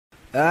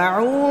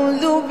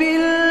أعوذ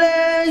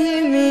بالله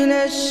من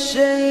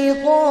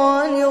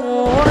الشيطان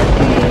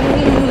الرجيم.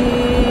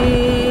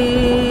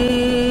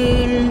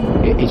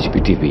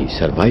 HPTV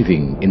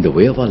surviving in the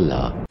way of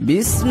Allah.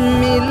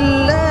 بسم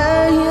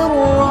الله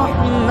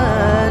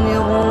الرحمن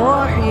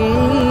الرحيم.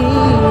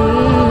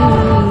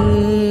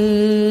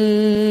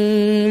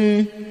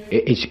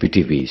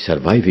 HPTV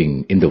surviving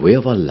in the way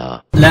of Allah.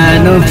 لا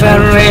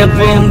نفرق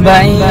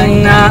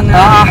بين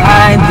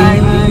أحد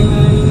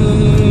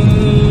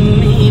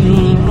من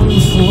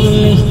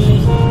رسله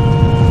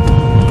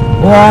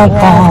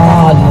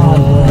وقالوا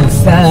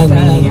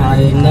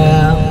سمعنا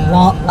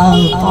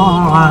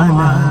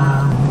وأطعنا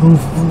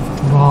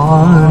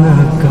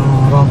غفرانك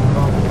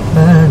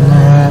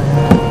ربنا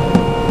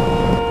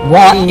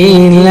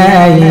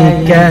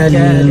وإليك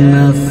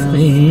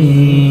المصير.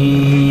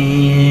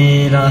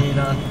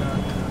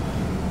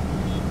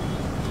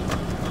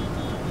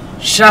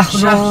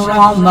 شهر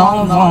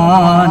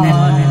رمضان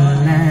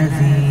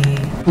الذي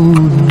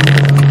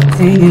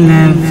أنزل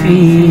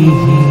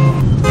فيه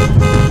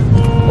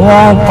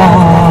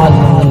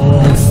وقالوا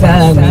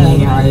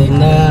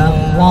سمعنا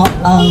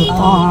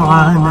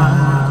وأطعنا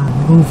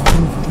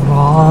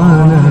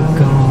غفرانك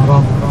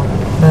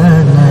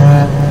ربنا.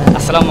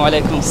 আসসালামু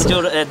আলাইকুম।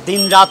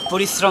 দিন রাত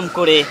পরিশ্রম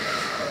করে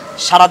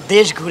সারা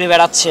দেশ ঘুরে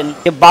বেড়াচ্ছেন,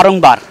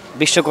 বারংবার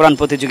বিশ্ব কোরআন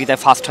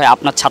প্রতিযোগিতায় ফার্স্ট হয়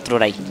আপনার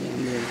ছাত্ররাই।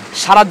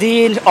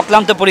 সারাদিন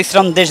অক্লান্ত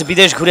পরিশ্রম, দেশ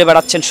বিদেশ ঘুরে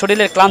বেড়াচ্ছেন,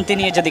 শরীরের ক্লান্তি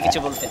নিয়ে যদি কিছু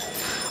বলতেন।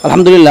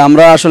 আলহামদুলিল্লাহ,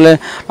 আমরা আসলে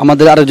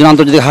আমাদের আরেকজন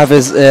আন্তর্জাতিক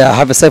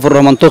হাফেজ সাইফুর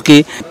রহমান তকি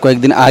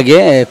কয়েকদিন আগে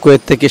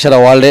কুয়েত থেকে সারা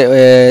ওয়ার্ল্ডে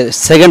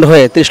সেকেন্ড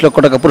হয়ে 30 লক্ষ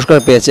টাকা পুরস্কার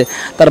পেয়েছে।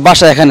 তার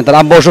বাসা এখানে, তার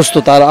আব্বা অসুস্থ,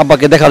 তার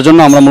আব্বাকে দেখার জন্য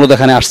আমরা মূলত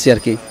এখানে আসছি আর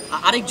কি।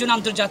 আরেকজন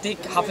আন্তর্জাতিক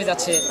হাফেজ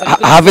আছে,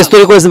 হাফেজ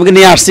তৈরি করেছে,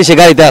 নিয়ে আসছি, সে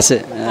গাড়িতে আছে।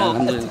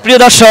 প্রিয়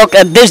দর্শক,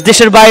 দেশ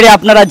দেশের বাইরে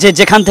আপনারা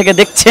যেখান থেকে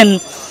দেখছেন,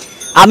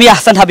 আমি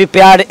আহসান হাবিব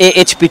পেয়ার,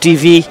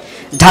 HPTV,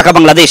 ঢাকা,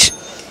 বাংলাদেশ।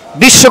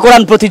 বিশ্ব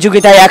কোরআন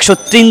প্রতিযোগিতায়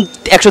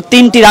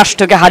 103টি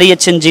রাষ্ট্রকে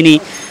হারিয়েছেন যিনি,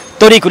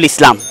 তরিকুল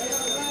ইসলাম।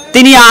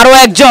 তিনি আরও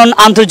একজন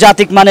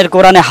আন্তর্জাতিক মানের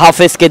কোরআনে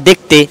হাফেজকে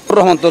দেখতে,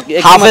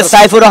 হাফেজ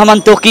সাইফুর রহমান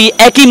তকি,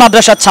 একই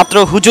মাদ্রাসার ছাত্র,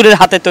 হুজুরের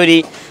হাতে তৈরি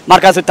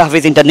মার্কাজুত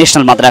তাহফিজ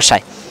ইন্টারন্যাশনাল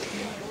মাদ্রাসায়।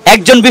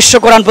 একজন বিশ্ব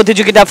কোরআন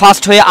প্রতিযোগিতা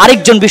ফার্স্ট হয়ে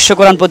আরেকজন বিশ্ব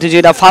কোরআন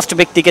প্রতিযোগিতা ফার্স্ট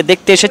ব্যক্তিকে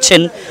দেখতে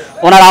এসেছেন।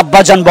 ওনার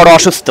আব্বাজান বড়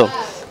অসুস্থ।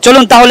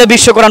 চলুন তাহলে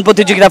বিশ্ব কোরআন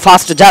প্রতিযোগিতা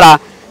ফার্স্ট যারা,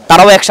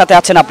 তারাও একসাথে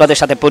আছেন, আপনাদের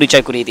সাথে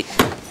পরিচয় করিয়ে দিই।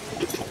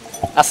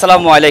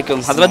 আসসালামু আলাইকুম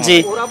হযরত জি।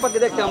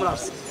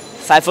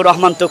 সাইফুর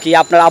রহমান তকি,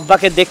 আপনার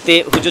আব্বাকে দেখতে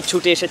হুজুর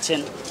ছুটে এসেছেন।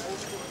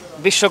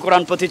 বিশ্ব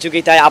কোরআন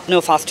প্রতিযোগিতায়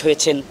আপনিও ফার্স্ট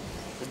হয়েছেন।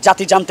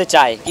 জাতি জানতে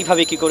চায়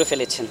কিভাবে কি করে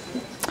ফেলেছেন।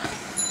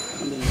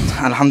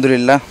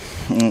 আলহামদুলিল্লাহ,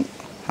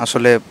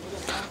 আসলে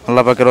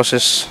আল্লাহ পাকের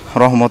অশেষ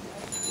রহমত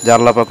যে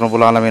আল্লাহ পাক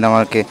রব্বুল আলামিন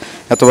আমাকে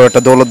এত বড়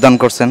একটা দৌলত দান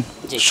করছেন।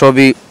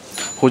 সবই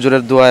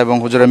হুজুরের দোয়া এবং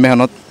হুজুরের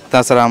মেহনত,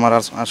 তাছাড়া আমার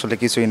আসলে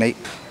কিছুই নেই।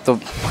 তো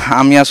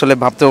আমি আসলে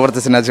ভাবতেও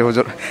পারতেছি না যে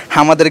হুজুর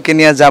আমাদেরকে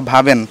নিয়ে যা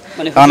ভাবেন,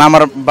 কারণ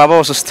আমার বাবা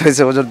অসুস্থ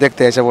হয়েছে, হুজুর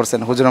দেখতে এসে পড়ছেন।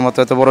 হুজুরের মতো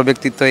এত বড়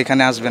ব্যক্তিত্ব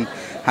এখানে আসবেন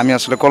আমি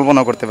আসলে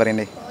কল্পনা করতে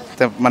পারিনি।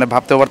 তো মানে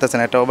ভাবতেও পারতেছে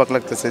না, এটা অবাক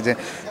লাগতেছে যে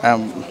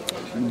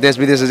দেশ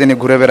বিদেশে যিনি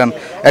ঘুরে বেড়ান,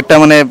 একটা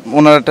মানে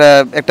ওনার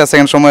একটা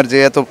সেকেন্ড সময়ের যে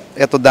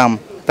এত দাম,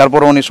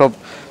 তারপরে উনি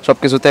সব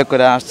কিছু ত্যাগ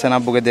করে আসছেন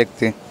আব্বুকে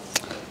দেখতে।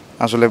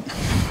 আসলে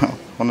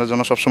ওনার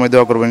জন্য সবসময়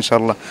দোয়া করবো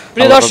ইনশাআল্লাহ।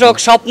 প্রিয় দর্শক,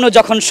 স্বপ্ন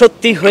যখন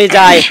সত্যি হয়ে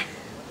যায়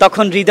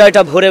তখন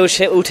হৃদয়টা ভরে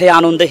উঠে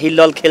আনন্দে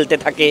হিল্লোল খেলতে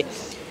থাকে।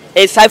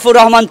 এই সাইফুর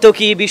রহমান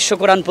তকি বিশ্ব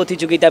কোরআন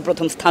প্রতিযোগিতায়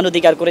প্রথম স্থান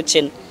অধিকার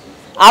করেছেন।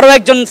 আরও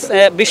একজন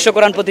বিশ্ব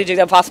কোরআন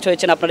প্রতিযোগিতায় ফার্স্ট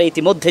হয়েছেন, আপনারা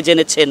ইতিমধ্যে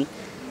জেনেছেন।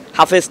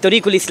 হাফেজ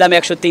তরিকুল ইসলাম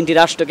 103টি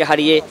রাষ্ট্রকে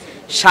হারিয়ে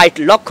 60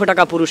 লক্ষ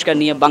টাকা পুরস্কার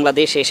নিয়ে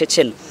বাংলাদেশে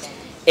এসেছেন।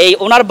 এই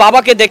ওনার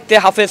বাবাকে দেখতে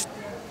হাফেজ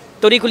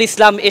তরিকুল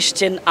ইসলাম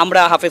এসছেন।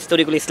 আমরা হাফেজ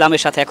তরিকুল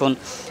ইসলামের সাথে এখন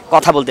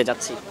কথা বলতে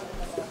যাচ্ছি।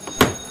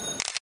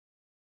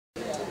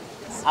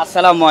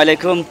 আসসালামু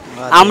আলাইকুম।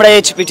 আমরা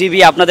HPTV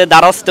আপনাদের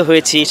দ্বারস্থ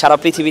হয়েছি, সারা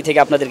পৃথিবী থেকে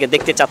আপনাদেরকে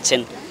দেখতে চাচ্ছেন।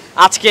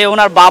 আজকে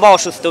ওনার বাবা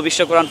অসুস্থ,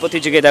 বিশ্ব কোরআন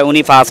প্রতিযোগিতায়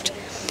উনি ফার্স্ট।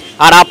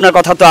 আর আপনার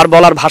কথা তো আর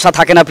বলার ভাষা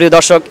থাকে না। প্রিয়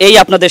দর্শক, এই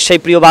আপনাদের সেই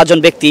প্রিয় ভাজন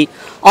ব্যক্তি,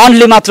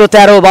 অনলি মাত্র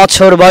 13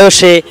 বছর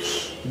বয়সে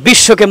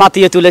বিশ্বকে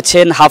মাতিয়ে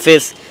তুলেছেন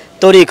হাফেজ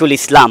তরিকুল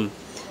ইসলাম।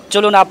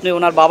 চলুন, আপনি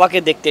ওনার বাবাকে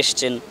দেখতে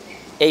এসছেন।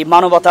 এই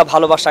মানবতা,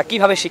 ভালোবাসা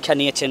কিভাবে শিক্ষা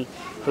নিয়েছেন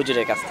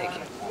হুজুরের কাছ থেকে?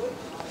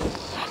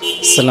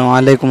 আসসালামু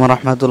আলাইকুম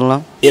রহমতুল্লাহ।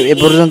 এ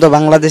পর্যন্ত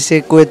বাংলাদেশে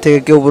কুয়েত থেকে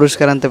কেউ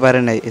পুরস্কার আনতে পারে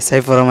নাই।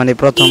 সাইফুর রহমানই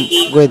প্রথম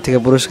কুয়েত থেকে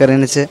পুরস্কার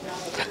এনেছে।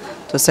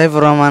 তো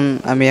সাইফুর রহমান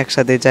আমি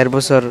একসাথে 4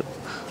 বছর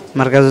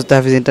মার্কাজুত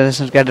তাহফিজ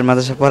ইন্টারন্যাশনাল ক্যাডেট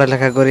মাদ্রাসায়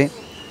পড়ালেখা করি।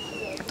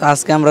 তো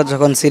আজকে আমরা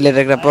যখন সিলেট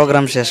একটা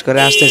প্রোগ্রাম শেষ করে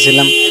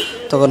আসতেছিলাম,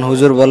 তখন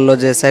হুজুর বলল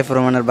যে সাইফুর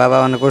রহমানের বাবা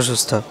অনেক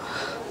অসুস্থ।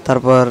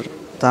 তারপর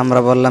তো আমরা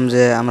বললাম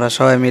যে আমরা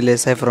সবাই মিলে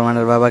সাইফুর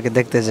রহমানের বাবাকে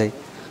দেখতে যাই,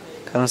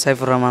 কারণ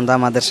সাইফুর রহমান তো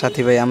আমাদের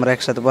সাথী ভাই, আমরা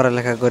একসাথে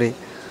পড়ালেখা করি।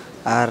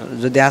 আর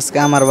যদি আজকে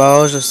আমার বাবা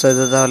অসুস্থ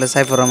হতো তাহলে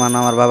সাইফুর রহমান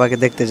আমার বাবাকে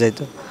দেখতে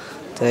যাইতো।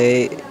 তো এই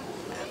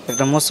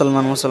একটা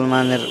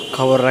মুসলমানের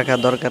খবর রাখা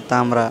দরকার, তা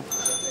আমরা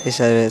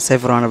হিসাবে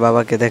সাইফুর রহমানের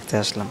বাবাকে দেখতে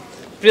আসলাম।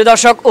 প্রিয়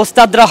দর্শক,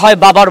 ওস্তাদরা হয়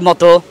বাবার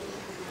মতো,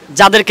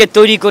 যাদেরকে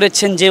তৈরি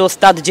করেছেন যে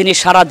ওস্তাদ, যিনি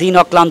সারা দিন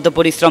অক্লান্ত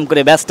পরিশ্রম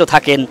করে ব্যস্ত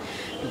থাকেন,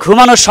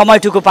 ঘুমানোর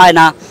সময়টুকু পায়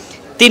না,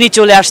 তিনি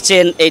চলে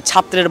আসছেন এই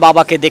ছাত্রের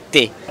বাবাকে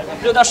দেখতে।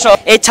 প্রিয় দর্শক,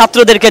 এই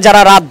ছাত্রদেরকে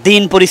যারা রাত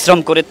দিন পরিশ্রম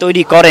করে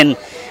তৈরি করেন,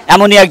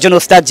 এমনই একজন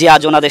ওস্তাদ জি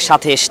আজ ওনাদের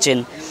সাথে এসছেন,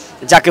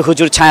 যাকে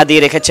হুজুর ছায়া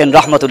দিয়ে রেখেছেন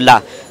রহমতুল্লাহ।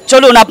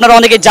 চলুন, আপনারা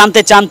অনেকে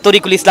জানতে চান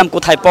তরিকুল ইসলাম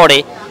কোথায় পড়ে,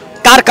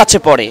 কার কাছে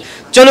পড়ে।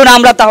 চলুন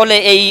আমরা তাহলে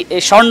এই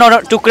স্বর্ণ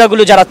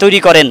টুকরাগুলো যারা তৈরি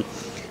করেন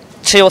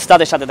সেই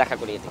ওস্তাদের সাথে দেখা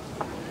করিয়ে দিই।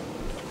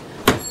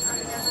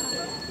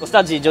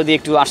 ওস্তাদ জি যদি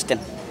একটু আসতেন।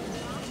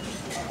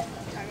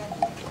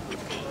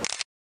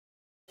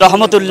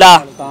 রহমতুল্লাহ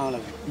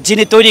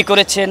যিনি তৈরি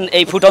করেছেন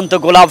এই ফুটন্ত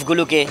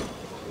গোলাপগুলোকে,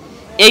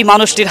 এই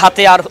মানুষটির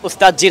হাতে আর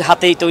ওস্তাদজির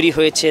হাতেই তৈরি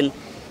হয়েছেন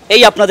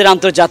এই আপনাদের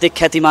আন্তর্জাতিক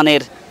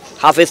খ্যাতিমানের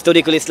হাফেজ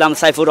তরিকুল ইসলাম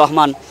সাইফুর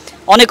রহমান।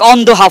 অনেক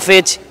অন্ধ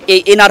হাফেজ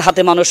এই এনার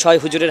হাতে মানুষ হয়,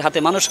 হুজুরের হাতে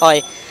মানুষ হয়।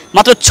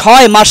 মাত্র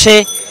 6 মাসে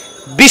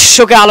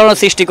বিশ্বকে আলোড়ন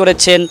সৃষ্টি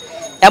করেছেন।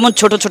 এমন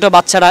ছোট ছোট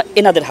বাচ্চারা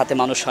এনাদের হাতে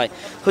মানুষ হয়।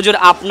 হুজুর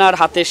আপনার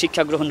হাতে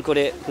শিক্ষা গ্রহণ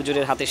করে,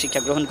 হুজুরের হাতে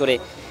শিক্ষা গ্রহণ করে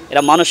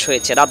এরা মানুষ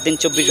হয়েছে। রাত দিন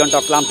 24 ঘন্টা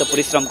অক্লান্ত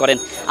পরিশ্রম করেন।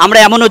 আমরা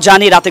এমনও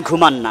জানি রাতে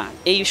ঘুমান না।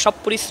 এই সব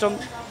পরিশ্রম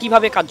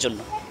কিভাবে, কার জন্য?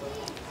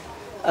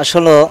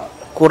 আসলে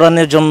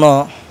কোরআনের জন্য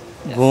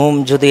ঘুম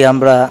যদি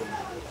আমরা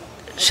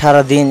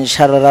সারা দিন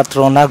সারা রাত্র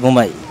না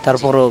ঘুমাই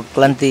তারপরও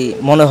ক্লান্তি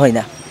মনে হয়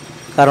না,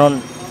 কারণ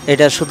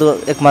এটা শুধু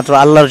একমাত্র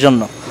আল্লাহর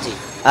জন্য।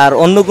 আর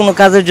অন্য কোনো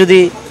কাজে যদি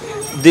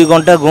 2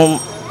 ঘন্টা ঘুম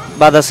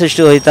বাধা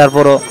সৃষ্টি হয়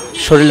তারপরও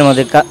শরীরের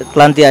মধ্যে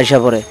ক্লান্তি আসা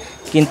পড়ে,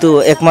 কিন্তু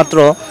একমাত্র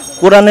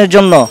কোরআনের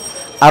জন্য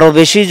আরও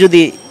বেশি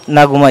যদি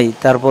না ঘুমাই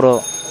তারপরও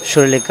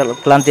শরীরে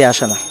ক্লান্তি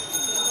আসে না,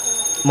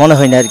 মনে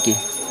হয় না আর কি।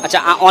 আচ্ছা,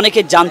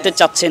 অনেকে জানতে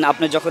চাচ্ছেন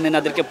আপনি যখন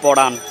এনাদেরকে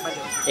পড়ান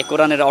এই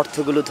কোরআনের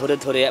অর্থগুলো ধরে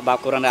ধরে বা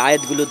কোরআনের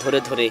আয়াতগুলো ধরে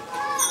ধরে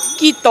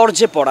কি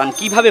তর্জে পড়ান,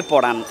 কিভাবে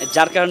পড়ান,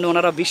 যার কারণে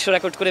ওনারা বিশ্ব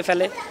রেকর্ড করে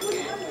ফেলে?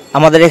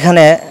 আমাদের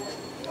এখানে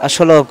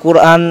আসলে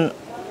কোরআন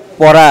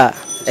পড়া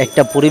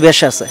একটা পরিবেশ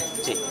আছে,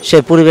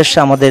 সেই পরিবেশটা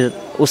আমাদের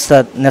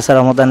উস্তাদ নেসার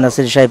রহমদান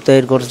নাসির সাহেব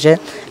তৈরি করছে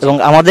এবং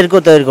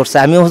আমাদেরকেও তৈরি করছে।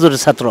 আমিও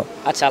হুজুরের ছাত্র।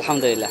 আচ্ছা,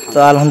 আলহামদুলিল্লাহ। তো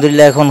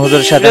আলহামদুলিল্লাহ এখন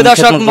হুজুরের সাথে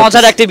দর্শক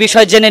মজার একটি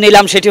বিষয় জেনে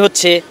নিলাম, সেটি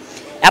হচ্ছে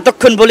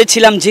এতক্ষণ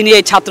বলেছিলাম যিনি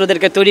এই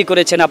ছাত্রদেরকে তৈরি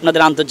করেছেন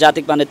আপনাদের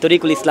আন্তর্জাতিক মানের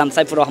তরিকুল ইসলাম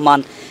সাইফুর রহমান,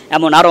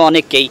 এমন আরও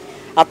অনেককেই।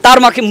 আর তার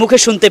মুখে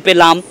শুনতে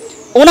পেলাম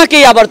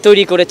ওনাকেই আবার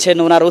তৈরি করেছেন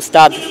ওনার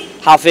উস্তাদ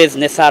হাফেজ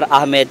নেসার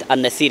আহমেদ আর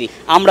নাসিরি।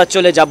 আমরা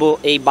চলে যাব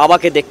এই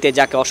বাবাকে দেখতে,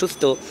 যাকে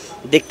অসুস্থ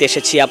দেখতে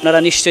এসেছি। আপনারা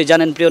নিশ্চয়ই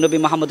জানেন প্রিয় নবী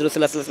মুহাম্মদ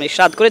রাসূলুল্লাহ সাল্লাল্লাহু আলাইহি ওয়াসাল্লাম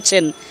ইরশাদ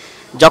করেছেন,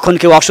 যখন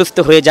কেউ অসুস্থ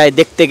হয়ে যায়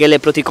দেখতে গেলে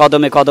প্রতি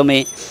কদমে কদমে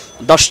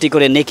 10টি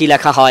করে নেকি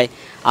লেখা হয়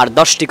আর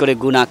 10টি করে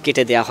গুনাহ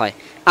কেটে দেওয়া হয়।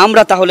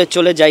 আমরা তাহলে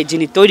চলে যাই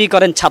যিনি তৈরি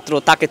করেন ছাত্র,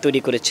 তাকে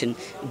তৈরি করেছেন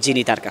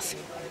যিনি, তার কাছে।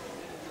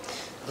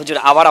 হুজুর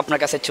আবার আপনার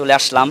কাছে চলে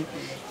আসলাম।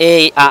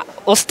 এই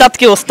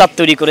ওস্তাদকে ওস্তাদ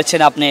তৈরি করেছেন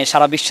আপনি,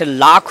 সারা বিশ্বের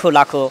লাখো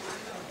লাখো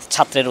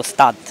ছাত্রের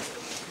ওস্তাদ।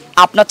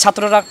 আপনার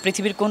ছাত্ররা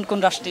পৃথিবীর কোন কোন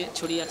রাষ্ট্রে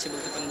ছড়িয়ে আছে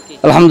বলতে পারেন কি?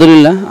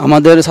 আলহামদুলিল্লাহ,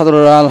 আমাদের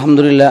ছাত্ররা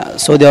আলহামদুলিল্লাহ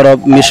সৌদি আরব,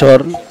 মিশর,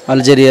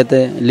 আলজেরিয়াতে,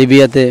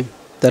 লিবিয়াতে,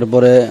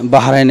 তারপরে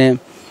বাহরাইনে,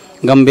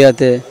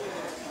 গাম্বিয়াতে,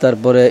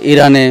 তারপরে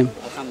ইরানে,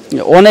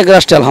 অনেক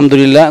রাষ্ট্রে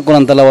আলহামদুলিল্লাহ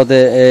কোরআন তেলাওয়াতে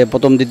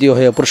প্রথম দ্বিতীয়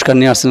হয়ে পুরস্কার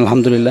নিয়ে আসছেন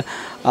আলহামদুলিল্লাহ।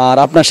 আর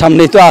আপনার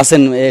সামনেই তো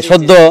আছেন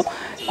সদ্য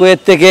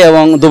কুয়েত থেকে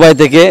এবং দুবাই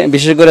থেকে,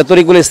 বিশেষ করে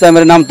তরিকুল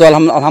ইসলামের নাম তো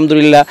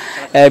আলহামদুলিল্লাহ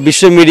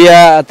বিশ্ব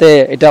মিডিয়াতে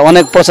এটা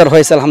অনেক প্রচার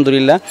হয়েছে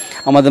আলহামদুলিল্লাহ।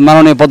 আমাদের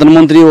মাননীয়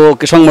প্রধানমন্ত্রী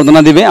ওকে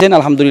সংবর্ধনা দিবে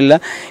আলহামদুলিল্লাহ।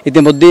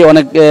 ইতিমধ্যেই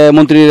অনেক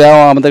মন্ত্রীরাও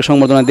আমাদের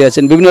সংবর্ধনা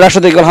দিয়েছেন, বিভিন্ন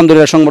রাষ্ট্র থেকে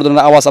আলহামদুলিল্লাহ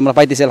সংবর্ধনার আওয়াজ আমরা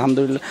পাইতেছি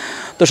আলহামদুলিল্লাহ।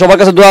 তো সবার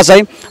কাছে দোয়া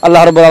চাই আল্লাহ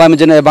রাব্বুল আলামিন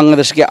যেন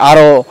বাংলাদেশকে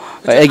আরও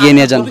এগিয়ে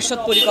নিয়ে যান। ভবিষ্যৎ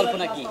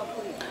পরিকল্পনা কি?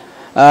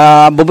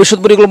 ভবিষ্যৎ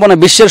পরিকল্পনা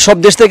বিশ্বের সব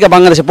দেশ থেকে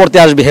বাংলাদেশে পড়তে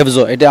আসবে হেফজ,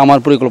 এটা আমার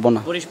পরিকল্পনা,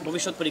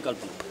 ভবিষ্যৎ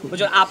পরিকল্পনা।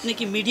 হুজুর আপনি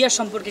কি মিডিয়া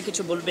সম্পর্কে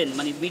কিছু বলবেন,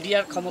 মানে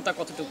মিডিয়ার ক্ষমতা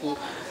কতটুকু,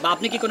 বা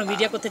আপনি কি কোনো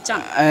মিডিয়া করতে চান?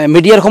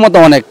 মিডিয়ার ক্ষমতা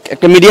অনেক,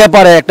 একটা মিডিয়া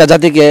পারে একটা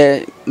জাতিকে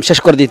শেষ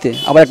করে দিতে,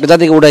 আবার একটা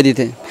জাতিকে উঠাই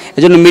দিতে।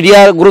 এই জন্য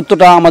মিডিয়ার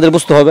গুরুত্বটা আমাদের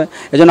বুঝতে হবে।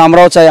 এই জন্য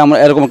আমরাও চাই আমরা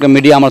এরকম একটা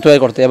মিডিয়া আমরা তৈরি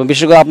করতে, এবং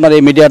বিশেষ করে আপনার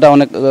এই মিডিয়াটা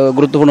অনেক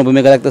গুরুত্বপূর্ণ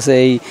ভূমিকা রাখতেছে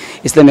এই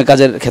ইসলামিক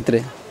কাজের ক্ষেত্রে।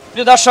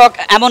 প্রিয় দর্শক,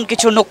 এমন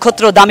কিছু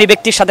নক্ষত্র দামি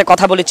ব্যক্তির সাথে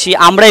কথা বলেছি।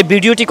 আমরা এই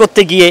ভিডিওটি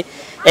করতে গিয়ে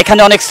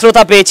এখানে অনেক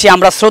শ্রোতা পেয়েছি।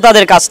 আমরা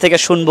শ্রোতাদের কাছ থেকে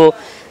শুনবো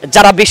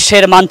যারা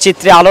বিশ্বের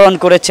মানচিত্রে আলোড়ন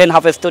করেছেন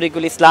হাফেজ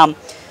তরিকুল ইসলাম,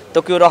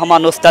 তকিউর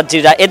রহমান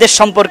ওস্তাদজিরা, এদের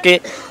সম্পর্কে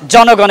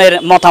জনগণের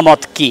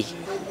মতামত কি।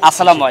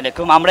 আসসালামু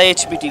আলাইকুম, আমরা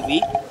এইচপি টিভি।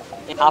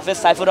 হাফেজ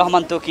সাইফুর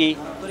রহমান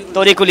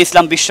তরিকুল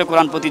ইসলাম বিশ্ব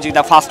কোরআন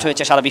প্রতিযোগিতা ফার্স্ট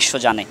হয়েছে, সারা বিশ্ব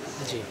জানে।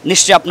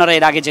 নিশ্চয়ই আপনারা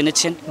এর আগে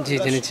জেনেছেন। জি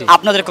জেনেছি।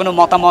 আপনাদের কোনো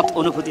মতামত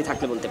অনুভূতি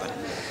থাকলে বলতে পারেন।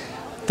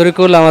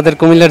 তরিকুল আমাদের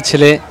কুমিল্লার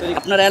ছেলে।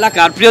 আপনার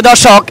এলাকার, প্রিয়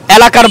দর্শক,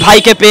 এলাকার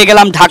ভাইকে পেয়ে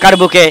গেলাম ঢাকার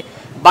বুকে।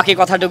 বাকি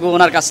কথাটুকু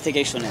ওনার কাছ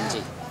থেকেই শুনেন। জি,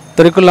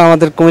 তরিকুল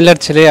আমাদের কুমিল্লার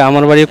ছেলে,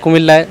 আমার বাড়ি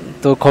কুমিল্লায়।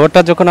 তো খবরটা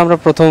যখন আমরা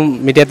প্রথম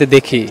মিডিয়াতে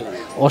দেখি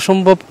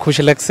অসম্ভব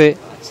খুশি লাগছে,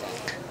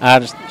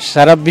 আর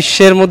সারা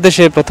বিশ্বের মধ্যে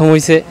সে প্রথম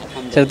হয়েছে,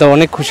 সেটা তো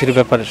অনেক খুশির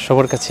ব্যাপার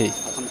সবার কাছেই।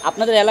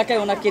 আপনাদের এলাকায়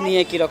ওনাকে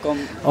নিয়ে কি রকম?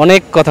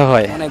 অনেক কথা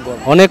হয়,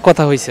 অনেক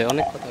কথা হয়েছে,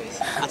 অনেক কথা হয়েছে।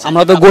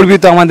 আমরা তো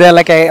গর্বিত, আমাদের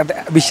এলাকায়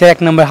বিশ্বের 1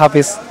 নম্বর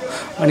হাফেজ,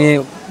 মানে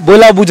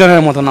বলা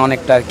বুঝানোর মতো না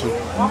অনেকটা আর কি।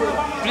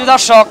 প্রিয়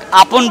দর্শক,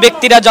 আপন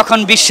ব্যক্তিরা যখন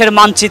বিশ্বের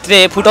মানচিত্রে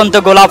ফুটন্ত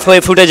গোলাপ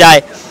হয়ে ফুটে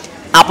যায়,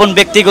 আপন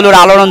ব্যক্তিগুলোর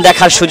আলোড়ন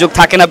দেখার সুযোগ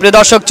থাকে না। প্রিয়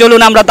দর্শক,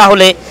 চলুন আমরা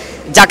তাহলে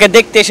যাকে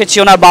দেখতে এসেছি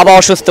ওনার বাবা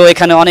অসুস্থ,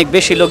 এখানে অনেক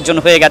বেশি লোকজন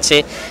হয়ে গেছে।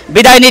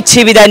 বিদায় নিচ্ছি,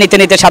 বিদায় নিতে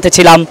নিতে সাথে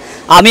ছিলাম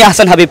আমি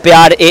Ahsan Habib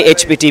pair,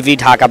 AHP TV,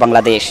 Dhaka,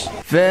 Bangladesh.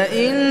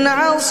 فإن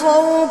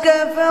عصوك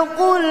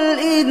فقل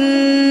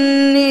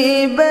إني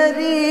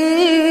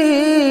بريء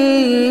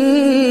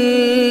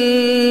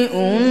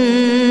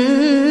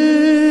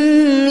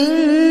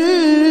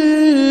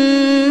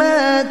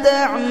مما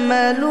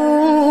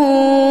تعملون।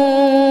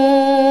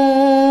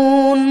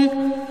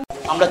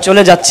 আমরা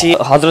চলে যাচ্ছি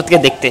হযরতকে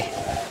দেখতে।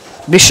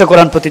 বিশ্ব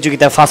কোরআন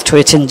প্রতিযোগিতায় ফার্স্ট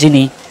হয়েছেন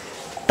যিনি,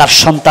 তার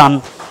সন্তান,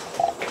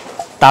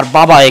 তার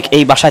বাবা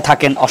এই বাসায়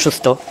থাকেন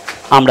অসুস্থ,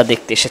 আমরা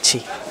দেখতে এসেছি।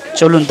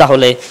 চলুন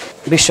তাহলে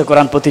বিশ্ব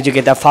কোরআন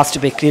প্রতিযোগিতায় ফার্স্ট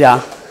ব্যক্তিরা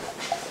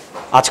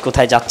আজ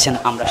কোথায় যাচ্ছেন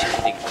আমরা সেটা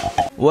দেখব।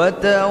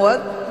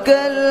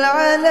 وتوكل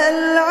على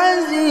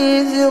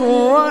العزيز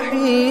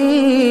الرحيم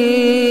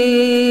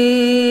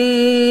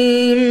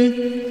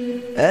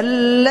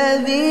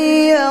الذي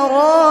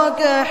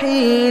يراك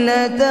حين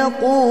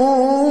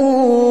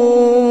تقوم।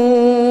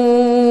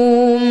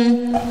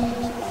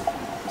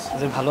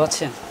 ভালো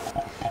আছেন?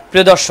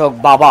 প্রিয় দর্শক,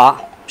 বাবা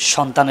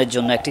সন্তানের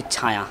জন্য একটি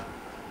ছায়া।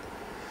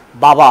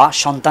 বাবা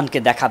সন্তানকে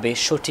দেখাবে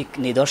সঠিক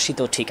নিদর্শিত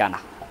ঠিকানা।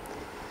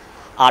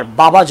 আর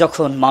বাবা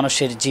যখন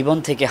মানুষের জীবন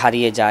থেকে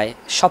হারিয়ে যায়,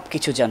 সব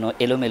কিছু যেন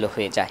এলোমেলো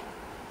হয়ে যায়।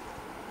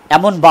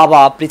 এমন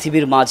বাবা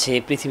পৃথিবীর মাঝে,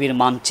 পৃথিবীর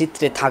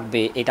মানচিত্রে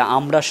থাকবে, এটা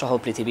আমরা সহ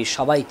পৃথিবীর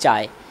সবাই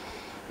চায়।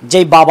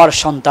 যেই বাবার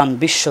সন্তান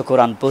বিশ্ব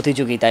কোরআন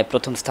প্রতিযোগিতায়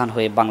প্রথম স্থান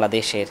হয়ে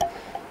বাংলাদেশের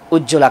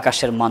উজ্জ্বল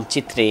আকাশের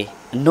মানচিত্রে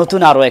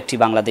নতুন আরও একটি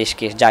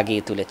বাংলাদেশকে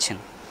জাগিয়ে তুলেছেন।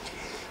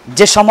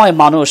 যে সময়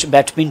মানুষ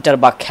ব্যাডমিন্টন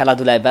বা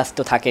খেলাধুলায় ব্যস্ত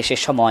থাকে, সে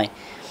সময়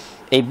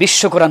এই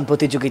বিশ্ব কোরআন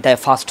প্রতিযোগিতায়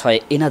ফার্স্ট হয়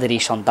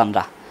এনাদেরই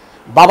সন্তানরা।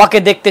 বাবাকে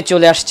দেখতে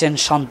চলে আসছেন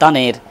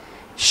সন্তানের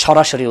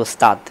সরাসরি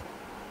ওস্তাদ।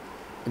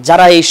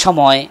 যারা এই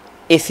সময়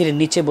এসির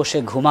নিচে বসে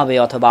ঘুমাবে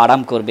অথবা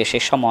আরাম করবে, সে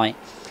সময়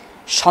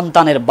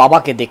সন্তানের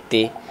বাবাকে দেখতে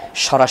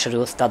সরাসরি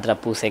ওস্তাদরা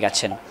পৌঁছে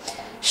গেছেন।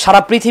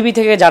 সারা পৃথিবী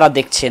থেকে যারা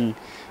দেখছেন,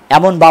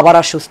 এমন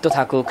বাবারা সুস্থ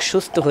থাকুক,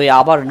 সুস্থ হয়ে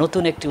আবার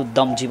নতুন একটি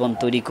উদ্যম জীবন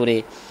তৈরি করে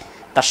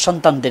তার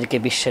সন্তানদেরকে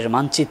বিশ্বের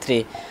মানচিত্রে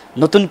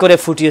নতুন করে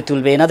ফুটিয়ে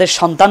তুলবে। এনাদের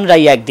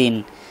সন্তানরাই একদিন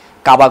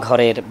কাবা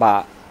ঘরের বা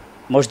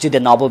মসজিদে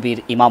নববীর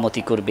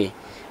ইমামতি করবে,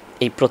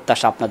 এই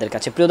প্রত্যাশা আপনাদের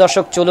কাছে। প্রিয়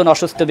দর্শক, চলুন,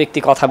 অসুস্থ ব্যক্তি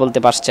কথা বলতে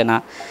পারছে না,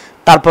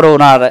 তারপরে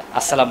ওনার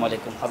আসসালামু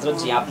আলাইকুম হযরত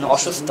জি, আপনি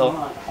অসুস্থ।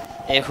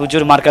 এই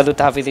হুজুর মার্কাজুত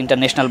তাহফিজ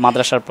ইন্টারন্যাশনাল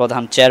মাদ্রাসার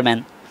প্রধান চেয়ারম্যান,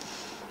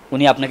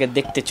 উনি আপনাকে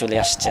দেখতে চলে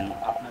আসছেন,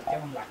 আপনার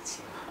কেমন লাগছে?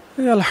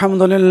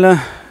 আলহামদুলিল্লাহ,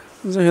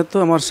 যেহেতু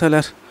আমার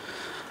ছেলের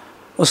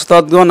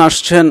ওস্তাদগণ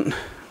আসছেন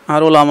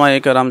আর ওলামায়ে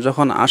কেরাম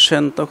যখন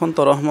আসেন তখন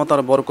তো রহমত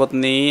আর বরকত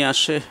নিয়েই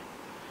আসে।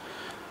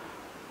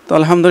 তো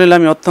আলহামদুলিল্লাহ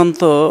আমি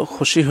অত্যন্ত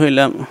খুশি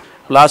হইলাম।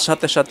 প্লাস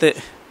সাথে সাথে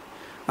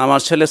আমার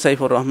ছেলে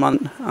সাইফুর রহমান,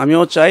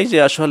 আমিও চাই যে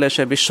আসলে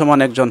সে বিশ্বমান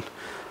একজন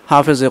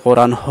হাফেজে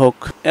কোরআন হোক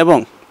এবং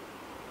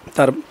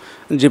তার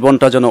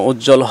জীবনটা যেন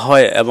উজ্জ্বল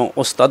হয় এবং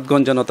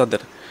ওস্তাদগণ যেন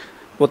তাদের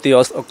প্রতি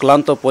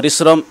অক্লান্ত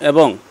পরিশ্রম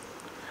এবং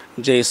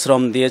যে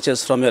শ্রম দিয়েছে,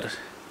 শ্রমের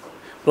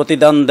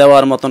প্রতিদান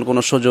দেওয়ার মতন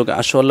কোনো সুযোগ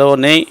আসলেও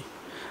নেই।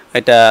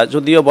 এটা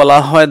যদিও বলা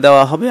হয়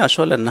দেওয়া হবে,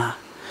 আসলে না।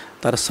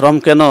 তার শ্রম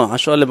কেন,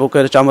 আসলে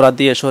বুকের চামড়া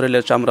দিয়ে,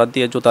 শরীরের চামড়া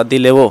দিয়ে জুতা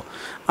দিলেও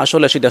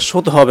আসলে সেটা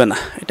সুদ হবে না,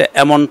 এটা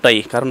এমনটাই।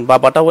 কারণ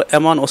বাবাটাও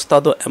এমন,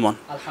 ওস্তাদও এমন।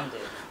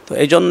 তো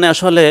এই জন্যে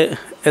আসলে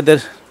এদের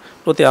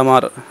প্রতি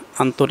আমার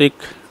আন্তরিক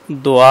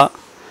দোয়া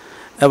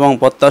এবং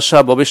প্রত্যাশা,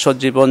 ভবিষ্যৎ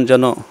জীবন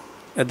যেন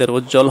এদের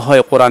উজ্জ্বল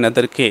হয়। কোরআন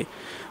এদেরকে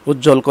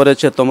উজ্জ্বল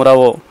করেছে,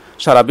 তোমরাও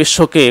সারা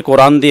বিশ্বকে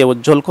কোরআন দিয়ে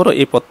উজ্জ্বল করো,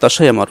 এই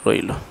প্রত্যাশাই আমার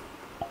রইল।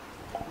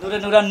 নূরে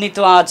নূরান্বিত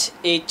আজ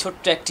এই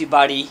ছোট্ট একটি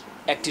বাড়ি,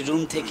 একটি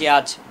রুম থেকে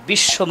আজ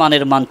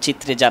বিশ্বমানের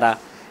মানচিত্রে যারা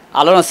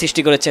আলোড়ন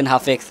সৃষ্টি করেছেন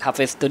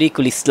হাফেজ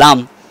তরিকুল ইসলাম,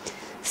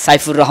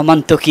 সাইফুর রহমান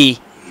তকি,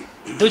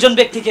 দুজন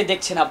ব্যক্তিকে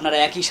দেখছেন আপনারা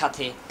একই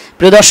সাথে।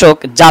 প্রিয় দর্শক,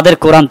 যাদের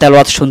কোরআন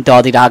তেলাওয়াত শুনতে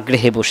অধীর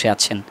আগ্রহে বসে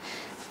আছেন,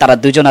 তারা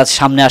দুজন আজ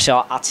সামনে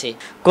আছে।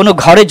 কোনো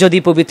ঘরে যদি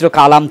পবিত্র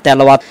কালাম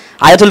তেলাওয়াত,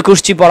 আয়াতুল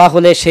কুরসি পড়া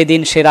হলে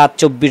সেদিন সে রাত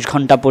 24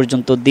 ঘন্টা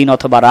পর্যন্ত, দিন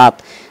অথবা রাত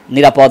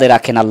নিরাপদে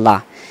রাখেন আল্লাহ।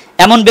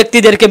 এমন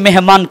ব্যক্তিদেরকে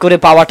মেহমান করে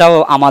পাওয়াটাও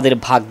আমাদের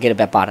ভাগ্যের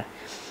ব্যাপার।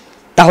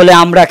 তাহলে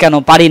আমরা কেন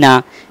পারি না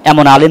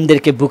এমন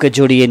আলেমদেরকে বুকে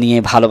জড়িয়ে নিয়ে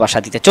ভালোবাসা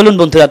দিতে? চলুন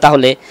বন্ধুরা,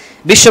 তাহলে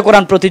বিশ্ব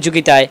কোরআন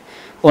প্রতিযোগিতায়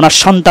ওনার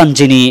সন্তান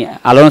যিনি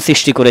আলোড়ন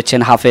সৃষ্টি করেছেন,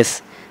 হাফেজ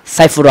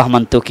সাইফুর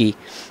রহমান তকি,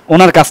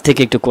 ওনার কাছ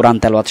থেকে একটু কোরআন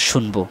তেলাওয়াত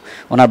শুনবো।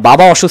 ওনার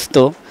বাবা অসুস্থ,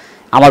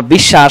 আমার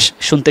বিশ্বাস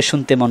শুনতে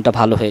শুনতে মনটা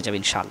ভালো হয়ে যাবে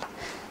ইনশাআল্লাহ।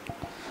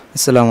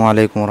 আসসালামু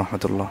আলাইকুম ওয়া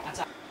রাহমাতুল্লাহ।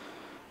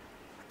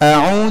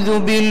 أعوذ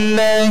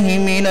بالله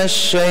من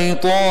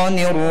الشيطان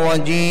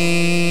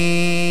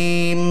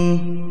الرجيم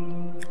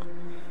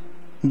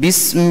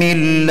بسم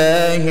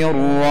الله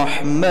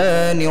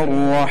الرحمن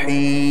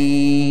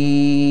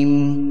الرحيم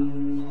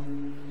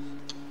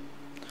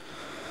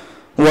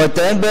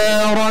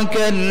وتبارك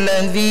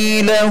الذي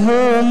له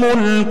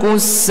ملك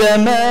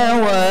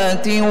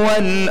السماوات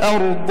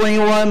والأرض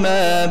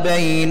وما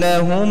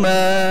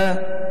بينهما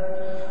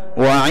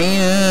وعنده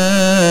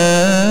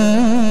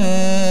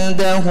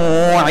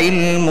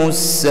علم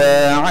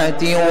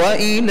الساعة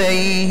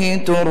وإليه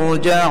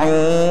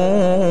ترجعون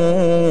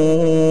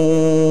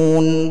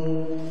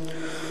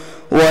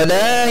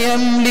ولا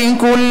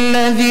يملك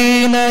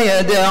الذين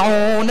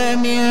يدعون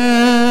من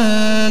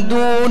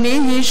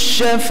دونه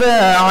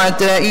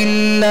الشفاعة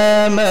إلا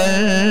من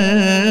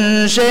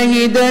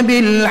شهد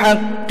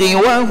بالحق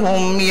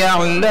وهم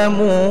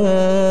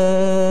يعلمون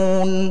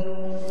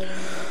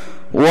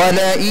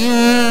ولئن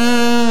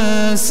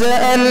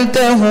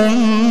سألتهم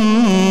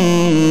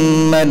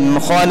من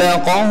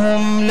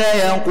خلقهم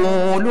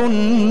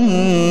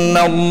ليقولن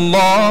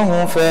الله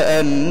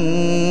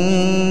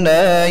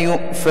فأنى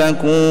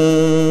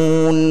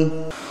يؤفكون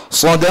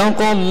صدق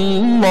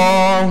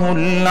الله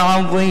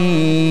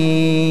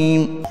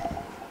العظيم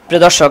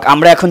প্রিয় দর্শক,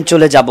 আমরা এখন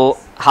চলে যাব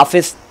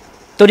হাফেজ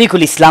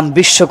তরিকুল ইসলাম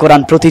বিশ্ব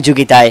কোরআন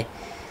প্রতিযোগিতায়,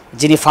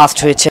 যিনি ফার্স্ট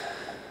হয়েছে।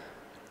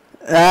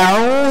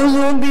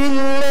 আউযু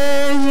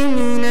বিল্লাহি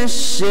মিনাশ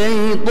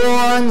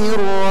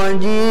শাইতানির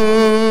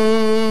রাজীম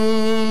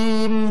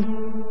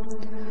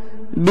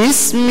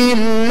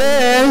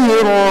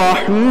বিসমিল্লাহির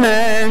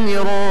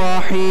রহমানির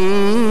রহিম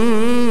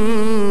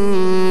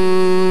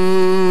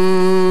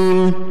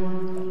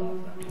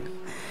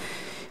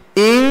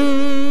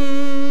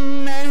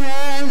ইন্না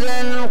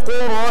হাযাল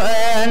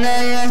কুরআনা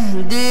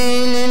ইয়াহদি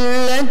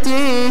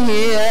লিল্লাতী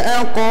হিয়া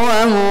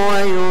আকওয়াম ওয়া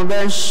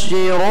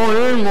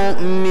ইউবাশশিরুল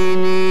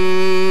মুমিনিন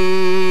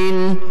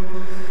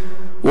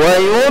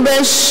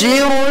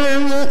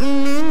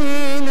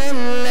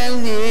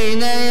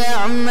الذين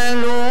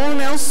يعملون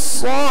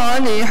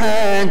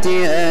الصالحات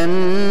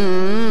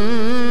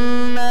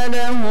أن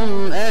لهم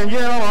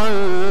أجرا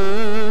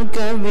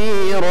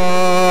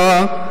كبيرا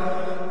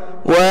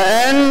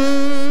وأن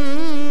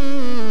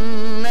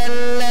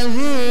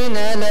الذين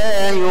لا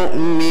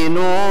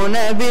يؤمنون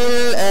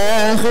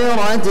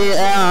بالآخرة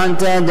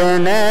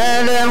أعتدنا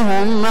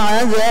لهم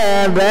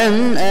عذابا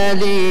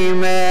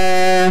أليما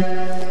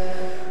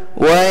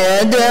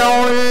ويدعو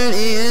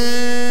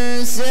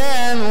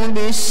الإنسان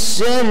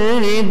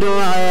بالشر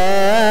دعاءه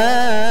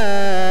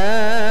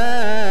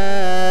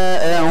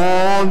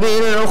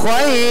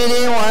بالخير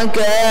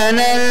وكان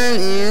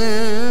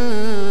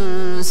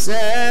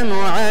الإنسان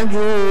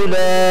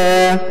عجولا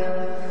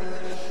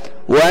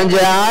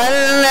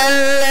وجعلنا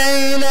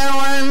الليل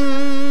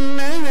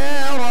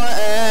والنهار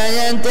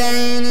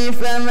آيتين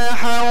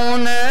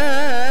فمحونا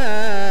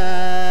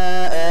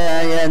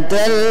آية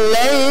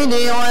الليل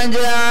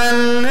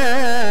وجعلنا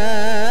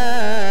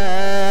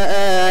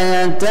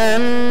آية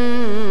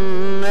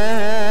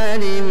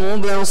النهار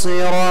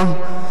مبصرة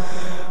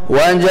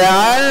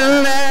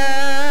وجعلنا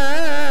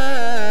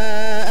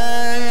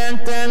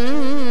آية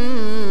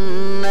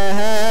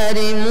النهار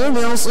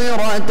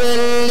مبصرة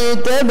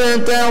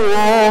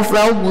لتبتغوا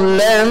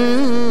فضلا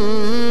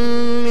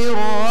من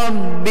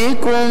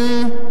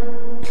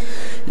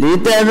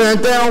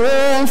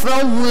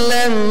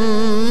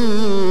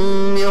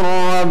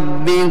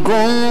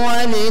ربكم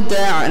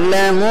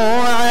ولتعلموا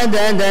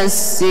عدد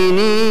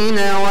السنين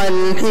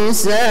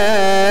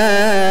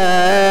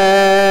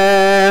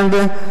والحساب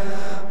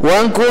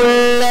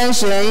وكل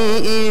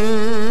شيء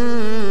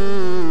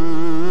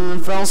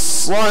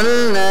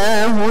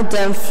فصلناه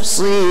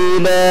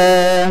تفصيلا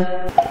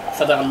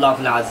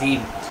সাদাকাল্লাহুল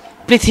আযীম।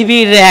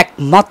 পৃথিবীর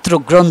একমাত্র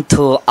গ্রন্থ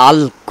আল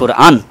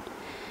কোরআন,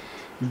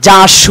 যা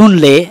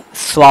শুনলে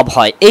সওয়াব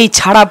হয়। এই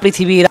ছাড়া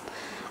পৃথিবীর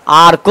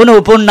আর কোনো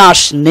উপন্যাস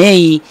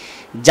নেই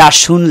যা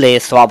শুনলে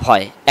সওয়াব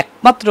হয়।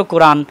 একমাত্র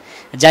কোরআন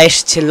যা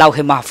এসেছে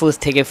লাউহে মাহফুজ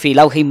থেকে, ফি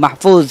লাউহি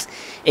মাহফুজ।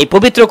 এই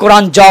পবিত্র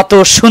কোরআন যত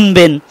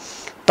শুনবেন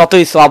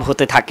ততই সওয়াব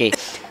হতে থাকে।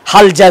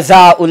 হাল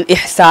জাযাউল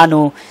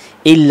ইহসানু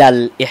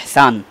ইল্লাল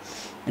ইহসান।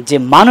 যে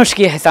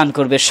মানুষকে ইহসান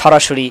করবে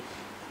সরাসরি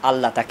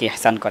আল্লাহ তাকে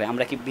ইহসান করে।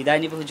 আমরা কি বিদায়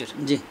নিব হুজুর?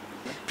 জি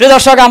প্রিয়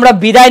দর্শক, আমরা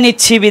বিদায়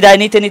নিচ্ছি। বিদায়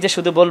নিতে নিতে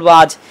শুধু বলবো,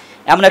 আজ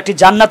এমন একটি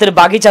জান্নাতের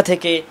বাগিচা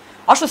থেকে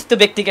অসুস্থ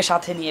ব্যক্তিকে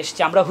সাথে নিয়ে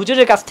এসেছি। আমরা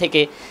হুজুরের কাছ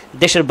থেকে,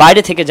 দেশের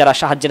বাইরে থেকে যারা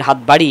সাহায্যের হাত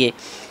বাড়িয়ে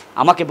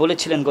আমাকে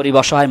বলেছিলেন গরিব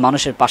অসহায়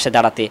মানুষের পাশে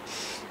দাঁড়াতে।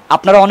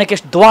 আপনারা অনেকে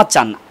দোয়া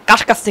চান,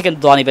 কার কাছ থেকে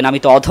দোয়া নেবেন? আমি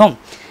তো অধম।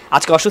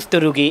 আজকে অসুস্থ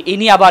রোগী,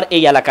 ইনি আবার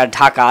এই এলাকার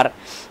ঢাকার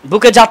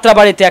বুকে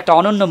যাত্রাবাড়িতে একটা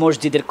অনন্য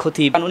মসজিদের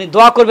খতিব। উনি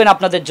দোয়া করবেন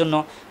আপনাদের জন্য।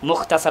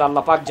 মুখতাসার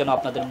আল্লাহ পাক যেন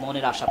আপনাদের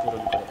মনের আশা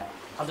পূরণ করে দেন।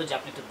 হাজরত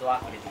আপনি তো দোয়া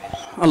করে দিবেন।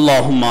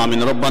 اللهم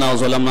آمين. ربنا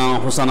ظلمنا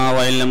أنفسنا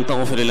وإن لم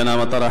تغفر لنا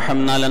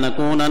وترحمنا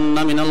لنكونن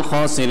من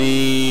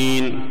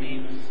الخاسرين.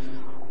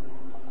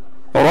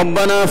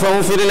 ربنا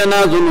فاغفر لنا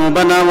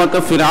ذنوبنا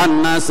وكفر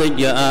عنا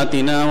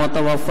سيئاتنا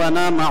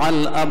وتوفنا مع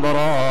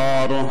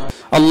الأبرار.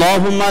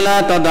 اللهم لا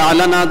تدع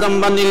لنا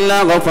ذنبا إلا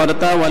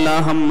غفرت ولا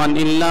هما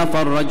إلا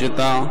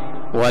فرجت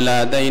ولا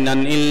دينا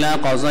إلا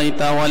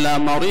قضيت ولا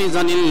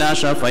مريضا إلا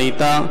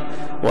شفيت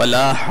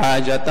ولا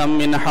حاجة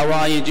من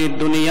حوائج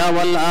الدنيا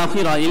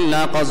والآخرة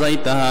إلا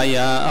قضيتها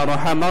يا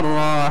أرحم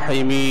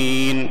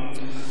الراحمين.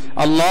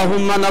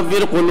 اللهم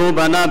نفر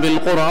قلوبنا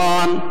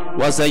بالقرآن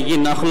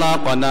وزين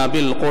أخلاقنا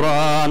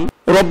بالقرآن.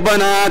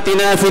 ربنا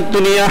آتنا في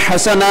الدنيا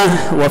حسنة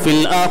وفي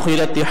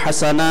الآخرة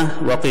حسنة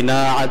وقنا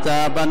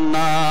عذاب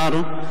النار.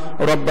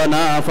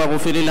 ربنا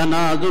فاغفر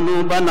لنا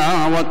ذنوبنا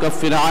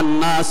وكفر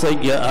عنا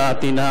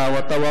سيئاتنا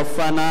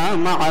وتوفنا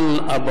مع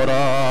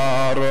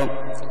الأبرار.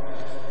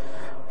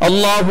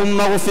 اللهم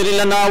اغفر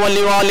لنا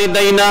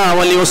ولوالدينا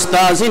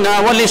ولأستاذنا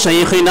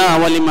ولشيخنا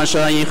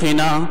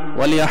ولمشايخنا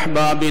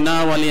ولأحبابنا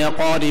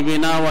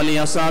ولأقاربنا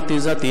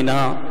ولأساتذتنا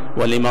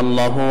ولمن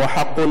له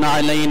حق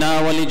علينا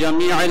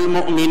ولجميع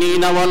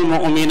المؤمنين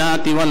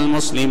والمؤمنات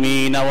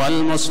والمسلمين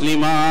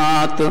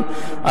والمسلمات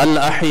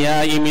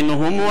الأحياء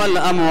منهم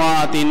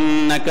والأموات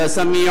إنك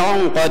سميع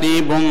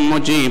قريب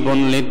مجيب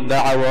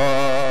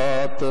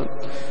للدعوات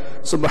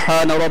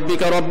سبحان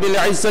ربك رب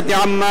العزة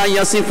عما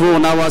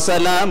يصفون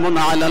وسلام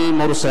على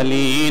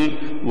المرسلين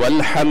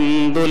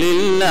والحمد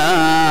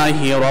لله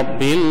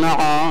رب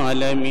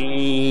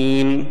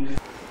العالمين।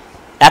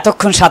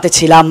 এতক্ষণ সাথে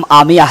ছিলাম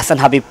আমি Ahsan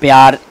Habib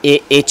pair,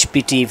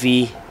 AHP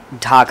TV,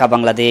 Dhaka,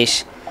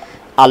 Bangladesh.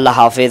 আল্লাহ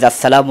হাফেজ।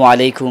 আসসালামু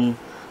আলাইকুম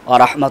ওয়া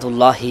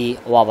রাহমাতুল্লাহি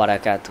ওয়া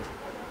বারাকাতুহু।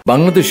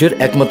 বাংলাদেশের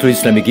একমাত্র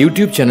Islamic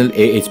YouTube channel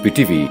AHP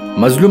TV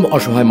মাজলুম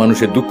অসহায়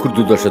মানুষের দুঃখ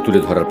দুর্দশা তুলে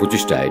ধরার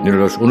প্রচেষ্টায়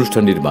নিরলস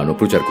অনুষ্ঠান নির্মাণ ও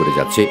প্রচার করে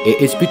যাচ্ছে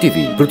AHP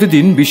টিভি।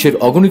 প্রতিদিন বিশ্বের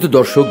অগণিত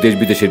দর্শক দেশ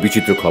বিদেশের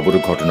বিচিত্র খবর ও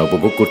ঘটনা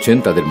উপভোগ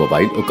করছেন তাদের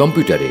মোবাইল ও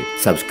কম্পিউটারে।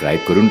 সাবস্ক্রাইব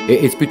করুন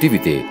AHP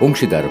টিভিতে,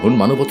 অংশীদার হন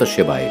মানবতার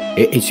সেবায়।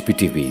 AHP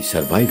TV,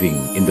 surviving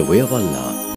in the way of Allah.